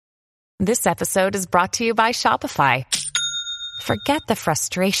This episode is brought to you by Shopify. Forget the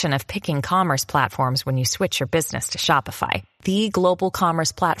frustration of picking commerce platforms when you switch your business to Shopify, the global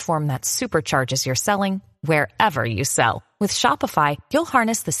commerce platform that supercharges your selling wherever you sell. With Shopify, you'll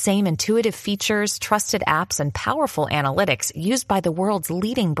harness the same intuitive features, trusted apps, and powerful analytics used by the world's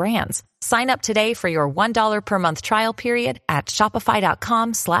leading brands. Sign up today for your $1 per month trial period at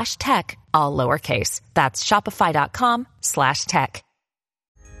shopify.com/tech, all lowercase. That's shopify.com/tech.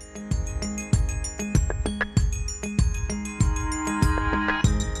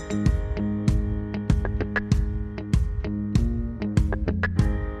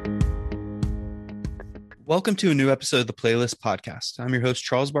 Welcome to a new episode of the Playlist Podcast. I'm your host,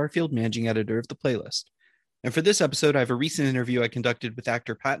 Charles Barfield, managing editor of the Playlist. And for this episode, I have a recent interview I conducted with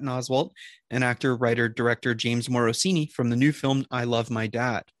actor Patton Oswalt and actor, writer, director James Morosini from the new film I Love My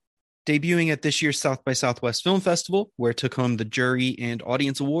Dad. Debuting at this year's South by Southwest Film Festival, where it took home the jury and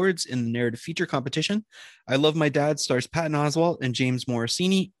audience awards in the narrative feature competition, I Love My Dad stars Patton Oswalt and James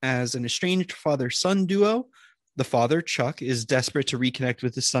Morosini as an estranged father-son duo. The father, Chuck, is desperate to reconnect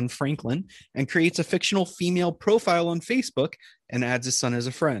with his son, Franklin, and creates a fictional female profile on Facebook and adds his son as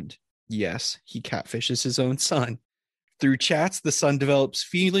a friend. Yes, he catfishes his own son. Through chats, the son develops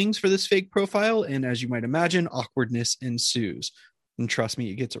feelings for this fake profile, and as you might imagine, awkwardness ensues. And trust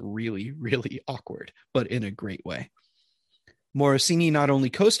me, it gets really, really awkward, but in a great way. Morosini not only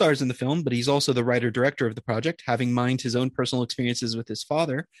co-stars in the film, but he's also the writer-director of the project, having mined his own personal experiences with his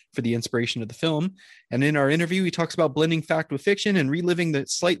father for the inspiration of the film. And in our interview, he talks about blending fact with fiction and reliving the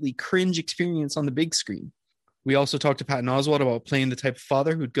slightly cringe experience on the big screen. We also talked to Patton Oswalt about playing the type of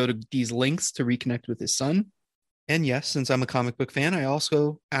father who'd go to these lengths to reconnect with his son. And yes, since I'm a comic book fan, I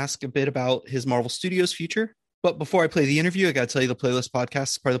also ask a bit about his Marvel Studios future. But before I play the interview, I got to tell you the Playlist Podcast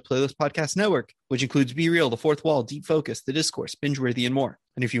is part of the Playlist Podcast Network, which includes Be Real, The Fourth Wall, Deep Focus, The Discourse, Bingeworthy, and more.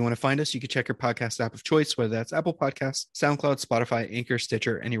 And if you want to find us, you can check your podcast app of choice, whether that's Apple Podcasts, SoundCloud, Spotify, Anchor,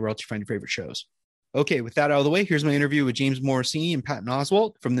 Stitcher, anywhere else you find your favorite shows. Okay, with that out of the way, here's my interview with James Morosini and Patton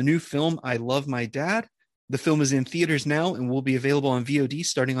Oswalt from the new film I Love My Dad. The film is in theaters now and will be available on VOD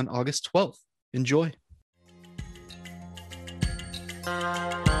starting on August 12th. Enjoy.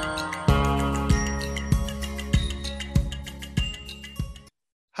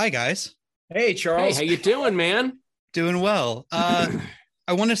 Hi, guys. Hey, Charles. Hey, how you doing, man? Doing well. I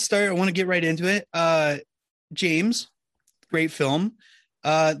want to get right into it. James, great film.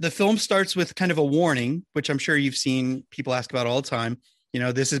 The film starts with kind of a warning, which I'm sure you've seen people ask about all the time. You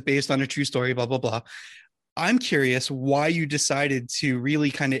know, this is based on a true story, blah, blah, blah. I'm curious why you decided to really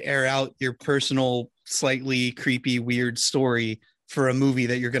kind of air out your personal, slightly creepy, weird story for a movie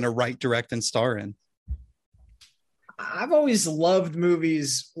that you're going to write, direct, and star in. I've always loved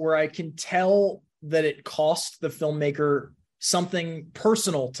movies where I can tell that it cost the filmmaker something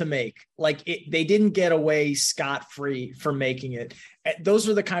personal to make. Like they didn't get away scot-free from making it. Those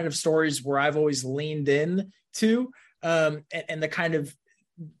are the kind of stories where I've always leaned in to, and the kind of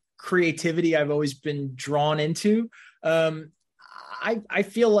creativity I've always been drawn into. I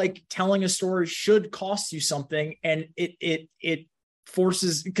feel like telling a story should cost you something, and it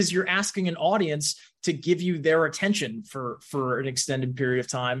forces, because you're asking an audience to give you their attention for an extended period of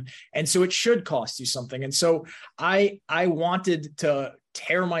time. And so it should cost you something. And so I wanted to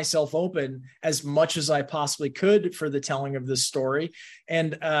tear myself open as much as I possibly could for the telling of this story.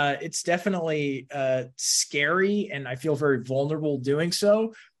 And it's definitely scary, and I feel very vulnerable doing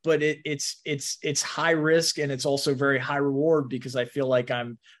so, but it's high risk, and it's also very high reward, because I feel like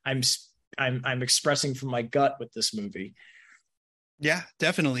I'm expressing from my gut with this movie. Yeah,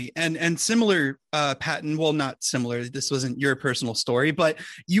 definitely. And similar, Patton, well, not similar. This wasn't your personal story, but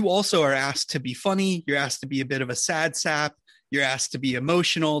you also are asked to be funny. You're asked to be a bit of a sad sap. You're asked to be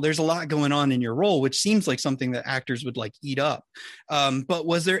emotional. There's a lot going on in your role, which seems like something that actors would like eat up. But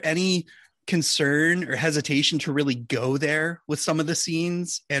was there any concern or hesitation to really go there with some of the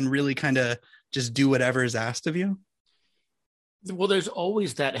scenes and really kind of just do whatever is asked of you? Well, there's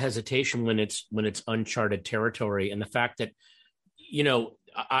always that hesitation when it's uncharted territory. And the fact that, you know,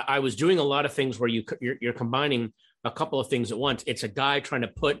 I was doing a lot of things where you're combining a couple of things at once. It's a guy trying to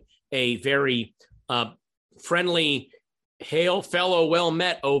put a very friendly, hail fellow, well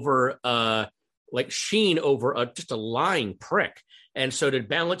met over like sheen over just a lying prick. And so to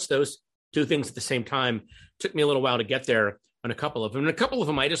balance those two things at the same time took me a little while to get there on a couple of them. And a couple of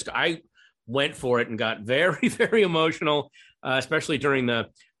them, I went for it and got very, very emotional, especially during the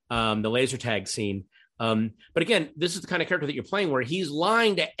laser tag scene. But again, this is the kind of character that you're playing where he's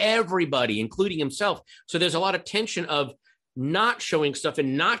lying to everybody, including himself. So there's a lot of tension of not showing stuff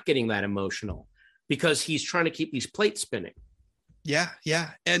and not getting that emotional because he's trying to keep these plates spinning. Yeah.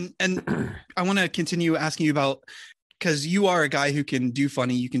 And I want to continue asking you about, because you are a guy who can do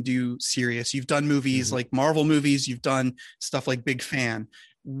funny, you can do serious. You've done movies like Marvel movies, you've done stuff like Big Fan.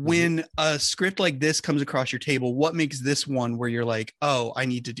 When a script like this comes across your table, what makes this one where you're like, oh, I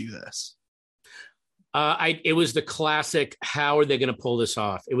need to do this? It was the classic, how are they going to pull this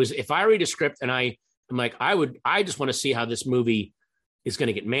off? It was, if I read a script and I'm like, I just want to see how this movie is going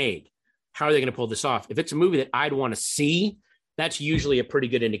to get made. How are they going to pull this off? If it's a movie that I'd want to see, that's usually a pretty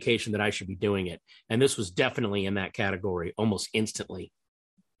good indication that I should be doing it. And this was definitely in that category almost instantly.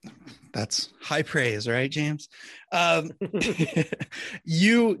 That's high praise, right, James?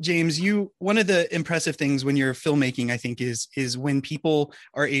 James, one of the impressive things when you're filmmaking, I think, is when people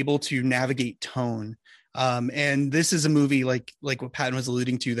are able to navigate tone. And this is a movie like what Patton was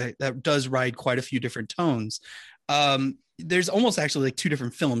alluding to that does ride quite a few different tones. There's almost actually like two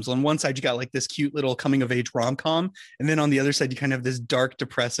different films. On one side, you got like this cute little coming of age rom-com. And then on the other side, you kind of have this dark,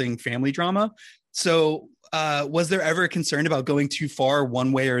 depressing family drama. So was there ever a concern about going too far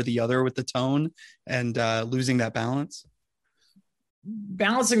one way or the other with the tone and losing that balance?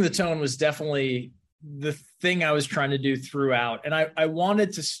 Balancing the tone was definitely the thing I was trying to do throughout. And I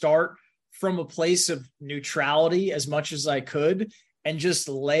wanted to start from a place of neutrality as much as I could and just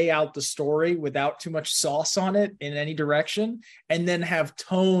lay out the story without too much sauce on it in any direction, and then have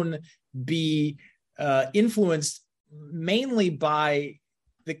tone be influenced mainly by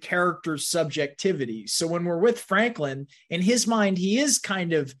the character's subjectivity. So when we're with Franklin, in his mind, he is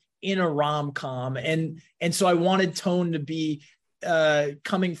kind of in a rom-com. And so I wanted tone to be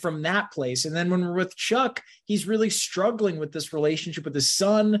coming from that place. And then when we're with Chuck, he's really struggling with this relationship with his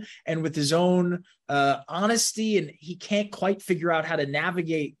son and with his own honesty, and he can't quite figure out how to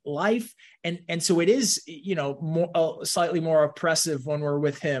navigate life. And so it is, slightly more oppressive when we're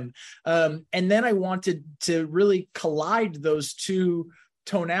with him. And then I wanted to really collide those two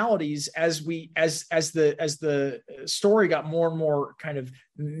tonalities as the story got more and more kind of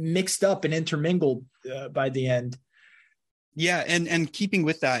mixed up and intermingled by the end. Yeah. And keeping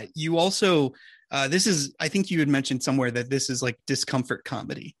with that, you also, I think you had mentioned somewhere that this is like discomfort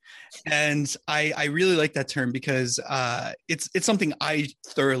comedy. And I really like that term because it's something I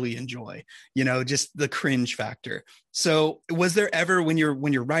thoroughly enjoy, just the cringe factor. So was there ever, when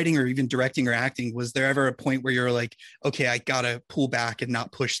you're writing or even directing or acting, was there ever a point where you're like, okay, I gotta pull back and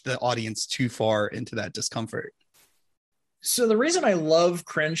not push the audience too far into that discomfort? So the reason I love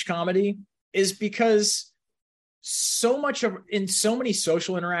cringe comedy is because in so many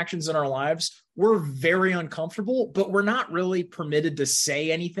social interactions in our lives, we're very uncomfortable, but we're not really permitted to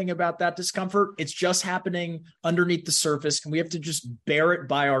say anything about that discomfort. It's just happening underneath the surface, and we have to just bear it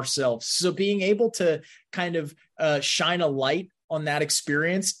by ourselves. So being able to kind of shine a light on that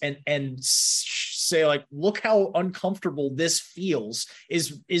experience and say, like, look how uncomfortable this feels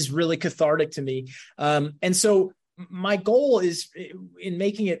is really cathartic to me. And so my goal is in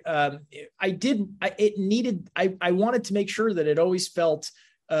making it, I wanted to make sure that it always felt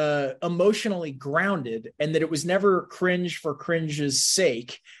emotionally grounded, and that it was never cringe for cringe's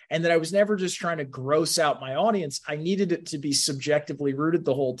sake, and that I was never just trying to gross out my audience. I needed it to be subjectively rooted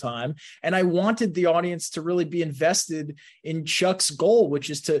the whole time. And I wanted the audience to really be invested in Chuck's goal, which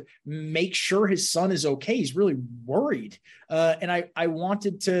is to make sure his son is okay. He's really worried. And I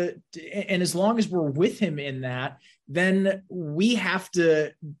wanted to, and as long as we're with him in that, then we have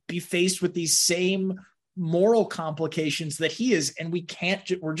to be faced with these same moral complications that he is, and we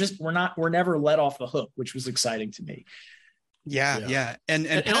can't, we're never let off the hook, which was exciting to me. Yeah. And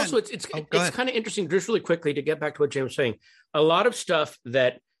also it's kind of interesting, just really quickly, to get back to what James was saying. A lot of stuff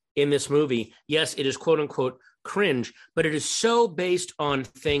that in this movie, yes, it is quote unquote cringe, but it is so based on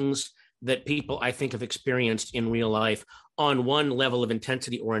things that people, I think, have experienced in real life on one level of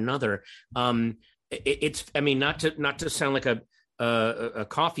intensity or another. It's, I mean, not to sound like a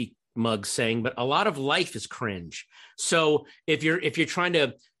coffee mug saying, but a lot of life is cringe. So if you're trying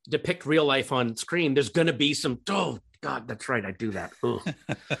to depict real life on screen, there's going to be some, oh God, that's right, I do that.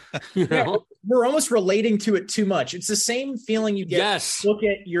 Yeah, we're almost relating to it too much. It's the same feeling you get. Yes. Look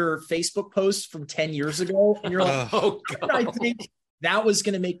at your Facebook post from 10 years ago, and you're like, oh God, I think that was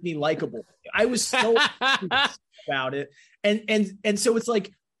going to make me likable. I was so about it. And so it's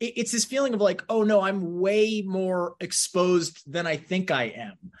like, it's this feeling of like, oh no, I'm way more exposed than I think I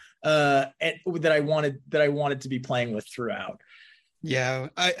am, that I wanted to be playing with throughout. Yeah.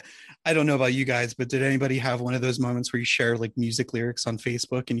 I don't know about you guys, but did anybody have one of those moments where you share like music lyrics on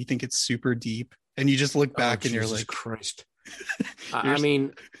Facebook and you think it's super deep and you just look back and you're like, Christ. I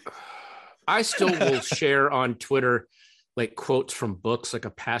mean, I still will share on Twitter like quotes from books, like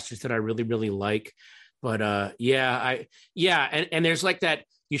a passage that I really, really like. But and there's like that,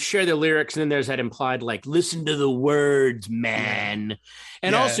 you share the lyrics and then there's that implied like, listen to the words, man.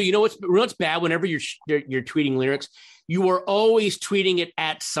 And also, you know what's bad whenever you're tweeting lyrics, you are always tweeting it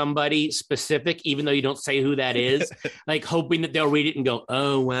at somebody specific, even though you don't say who that is, like hoping that they'll read it and go,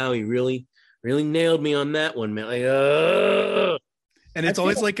 oh wow, he really nailed me on that one, man. Like, and it's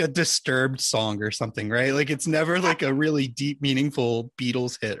always like a Disturbed song or something, right? Like it's never like a really deep, meaningful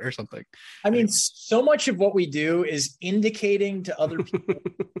Beatles hit or something. I mean, so much of what we do is indicating to other people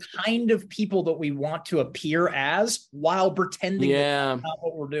kind of people that we want to appear as while pretending that's not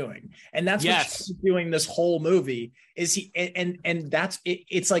what we're doing. And that's what he's doing this whole movie is and that's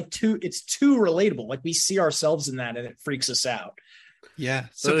it's like it's too relatable. Like we see ourselves in that and it freaks us out. Yeah.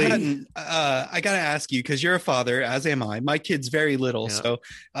 So Patton, I got to ask you, because you're a father, as am I. My kid's very little. Yeah. So,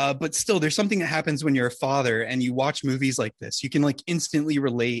 but still, there's something that happens when you're a father and you watch movies like this. You can like instantly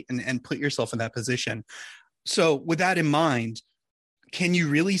relate and put yourself in that position. So with that in mind, can you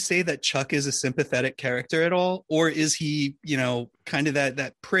really say that Chuck is a sympathetic character at all? Or is he, kind of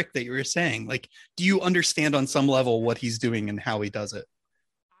that prick that you were saying? Like, do you understand on some level what he's doing and how he does it?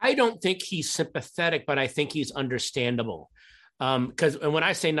 I don't think he's sympathetic, but I think he's understandable. Because when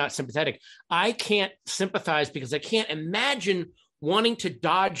I say not sympathetic, I can't sympathize because I can't imagine wanting to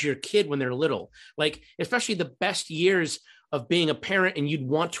dodge your kid when they're little, like especially the best years of being a parent, and you'd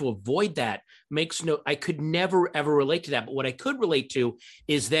want to avoid that. I could never, ever relate to that. But what I could relate to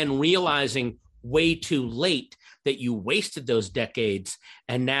is then realizing way too late that you wasted those decades.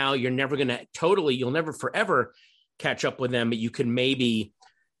 And now you're never going to you'll never forever catch up with them, but you can maybe,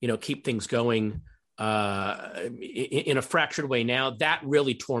 keep things going in a fractured way. Now that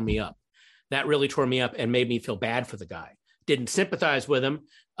really tore me up and made me feel bad for the guy. Didn't sympathize with him,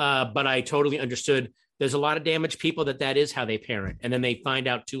 but I totally understood. There's a lot of damaged people that is how they parent. And then they find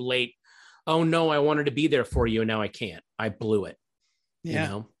out too late, oh no, I wanted to be there for you and now I can't. I blew it.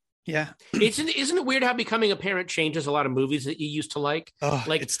 Yeah. Yeah. Isn't it weird how becoming a parent changes a lot of movies that you used to like?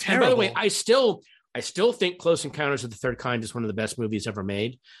 Like, it's terrible. And by the way, I still think Close Encounters of the Third Kind is one of the best movies ever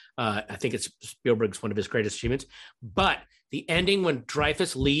made. I think it's Spielberg's one of his greatest achievements. But the ending when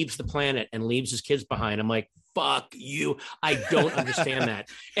Dreyfus leaves the planet and leaves his kids behind, I'm like, fuck you. I don't understand that.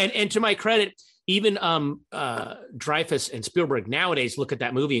 And to my credit, even Dreyfus and Spielberg nowadays look at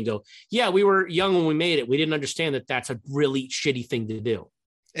that movie and go, yeah, we were young when we made it. We didn't understand that that's a really shitty thing to do.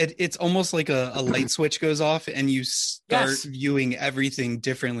 It's almost like a light switch goes off and you start viewing everything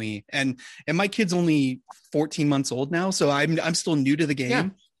differently. And my kid's only 14 months old now, so I'm still new to the game. Yeah.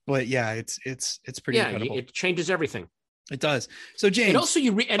 But yeah, it's pretty incredible. It changes everything. It does. So James,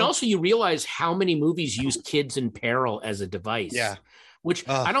 and also you realize how many movies use kids in peril as a device. Yeah. Which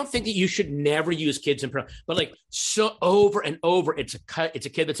I don't think that you should never use kids in peril, but like so over and over, it's a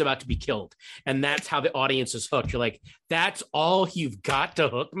kid that's about to be killed. And that's how the audience is hooked. You're like, that's all you've got to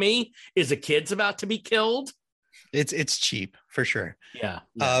hook me is a kid's about to be killed. It's cheap for sure. Yeah.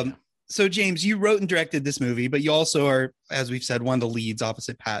 So James, you wrote and directed this movie, but you also are, as we've said, one of the leads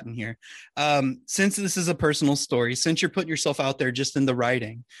opposite Patton here. Since this is a personal story, since you're putting yourself out there just in the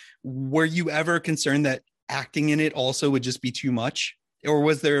writing, were you ever concerned that acting in it also would just be too much? Or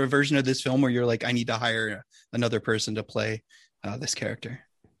was there a version of this film where you're like, I need to hire another person to play this character?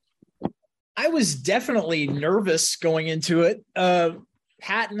 I was definitely nervous going into it.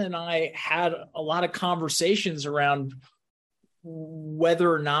 Patton and I had a lot of conversations around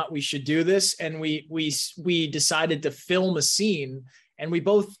whether or not we should do this. And we decided to film a scene, and we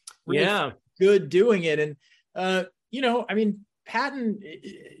both really good doing it. And, I mean, Patton,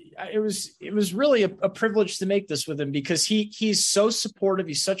 it was really a privilege to make this with him because he's so supportive.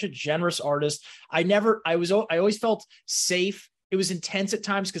 He's such a generous artist. I always felt safe. It was intense at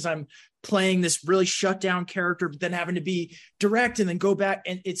times because I'm playing this really shut down character, but then having to be direct and then go back.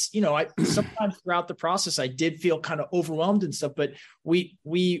 And it's, sometimes throughout the process, I did feel kind of overwhelmed and stuff, but we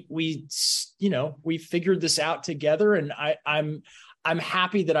figured this out together. And I'm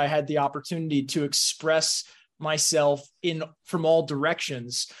happy that I had the opportunity to express myself from all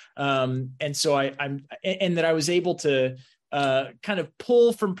directions. And so I'm that I was able to kind of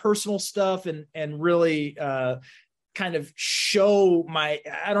pull from personal stuff and really kind of show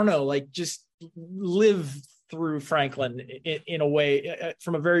just live through Franklin in a way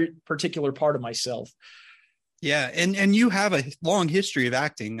from a very particular part of myself. Yeah. And you have a long history of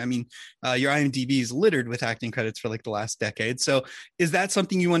acting. I mean, your IMDb is littered with acting credits for like the last decade. So is that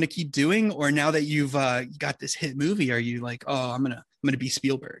something you want to keep doing? Or now that you've got this hit movie, are you like, oh, I'm going to be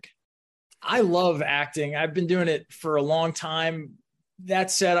Spielberg? I love acting. I've been doing it for a long time.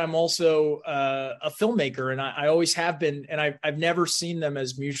 That said, I'm also a filmmaker, and I always have been, and I've never seen them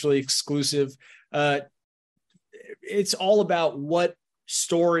as mutually exclusive. It's all about what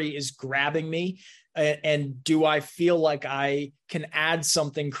story is grabbing me, and do I feel like I can add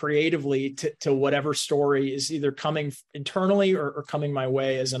something creatively to whatever story is either coming internally or coming my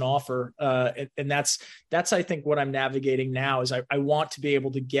way as an offer. And that's I think what I'm navigating now is I want to be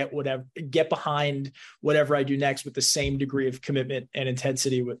able to get behind whatever I do next with the same degree of commitment and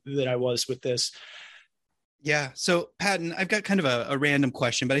intensity that I was with this. Yeah. So Patton, I've got kind of a random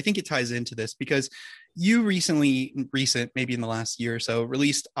question, but I think it ties into this because you maybe in the last year or so,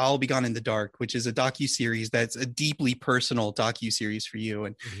 released I'll Be Gone in the Dark, which is a docuseries that's a deeply personal docuseries for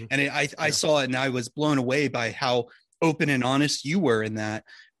you. I saw it and I was blown away by how open and honest you were in that.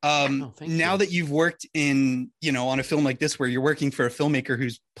 Now that you've worked on a film like this, where you're working for a filmmaker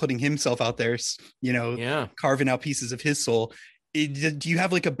who's putting himself out there, carving out pieces of his soul, do you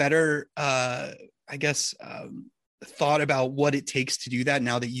have like a better, thought about what it takes to do that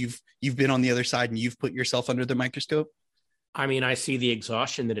now that you've been on the other side and you've put yourself under the microscope? I mean, I see the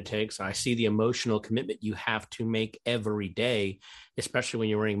exhaustion that it takes. I see the emotional commitment you have to make every day, especially when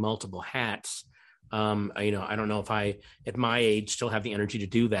you're wearing multiple hats. I don't know if I, at my age, still have the energy to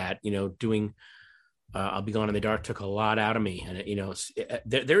do that. Doing I'll Be Gone in the Dark took a lot out of me. And,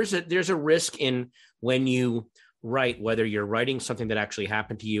 there's a risk in when you write, whether you're writing something that actually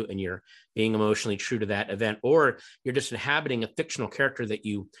happened to you and you're being emotionally true to that event, or you're just inhabiting a fictional character that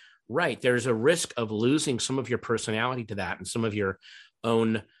you write, there's a risk of losing some of your personality to that, and some of your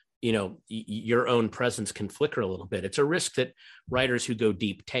own, your own presence can flicker a little bit. It's a risk that writers who go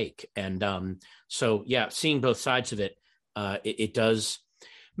deep take. And seeing both sides of it, it does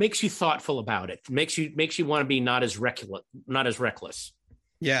makes you thoughtful about it. Makes you want to be not as reckless.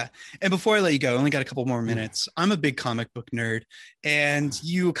 Yeah. And before I let you go, I only got a couple more minutes. I'm a big comic book nerd, and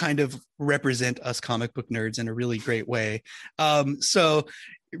you kind of represent us comic book nerds in a really great way. So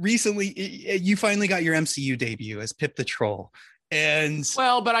recently you finally got your MCU debut as Pip the Troll.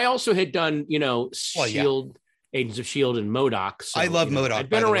 But I also had done, S.H.I.E.L.D., Agents of S.H.I.E.L.D. and MODOK. So, I love MODOK. I've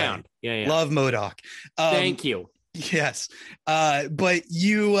been around. Yeah. Love MODOK. Thank you. Yes. But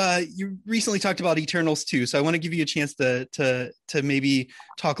you recently talked about Eternals too. So I want to give you a chance to maybe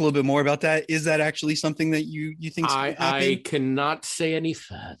talk a little bit more about that. Is that actually something that you think I cannot say any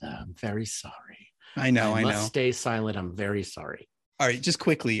further. I'm very sorry. I know. Stay silent. I'm very sorry. All right. Just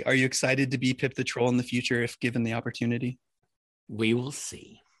quickly, are you excited to be Pip the Troll in the future if given the opportunity? We will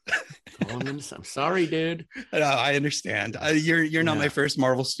see. I'm sorry, dude. No, I understand. You're not my first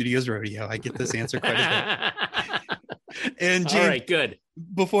Marvel Studios rodeo. I get this answer quite a bit. And James, all right, good.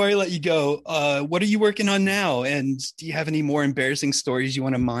 Before I let you go, what are you working on now? And do you have any more embarrassing stories you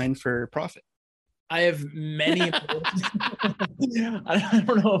want to mine for profit? I have many. I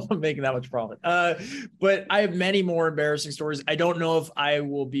don't know if I'm making that much profit, but I have many more embarrassing stories. I don't know if I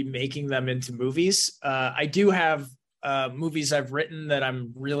will be making them into movies. I do have movies I've written that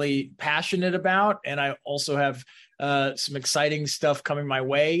I'm really passionate about, and I also have some exciting stuff coming my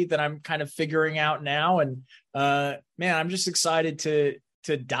way that I'm kind of figuring out now. And man, I'm just excited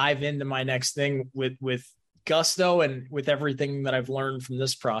to dive into my next thing with gusto and with everything that I've learned from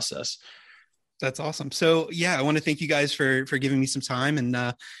this process. That's awesome. So yeah, I want to thank you guys for giving me some time,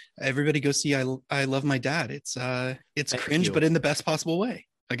 and everybody go see I Love My Dad. It's cringe, but in the best possible way,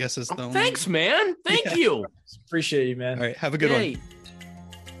 I guess is the only... Thanks, man. Thank you. Appreciate you, man. All right. Have a good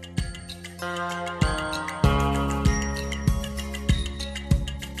one.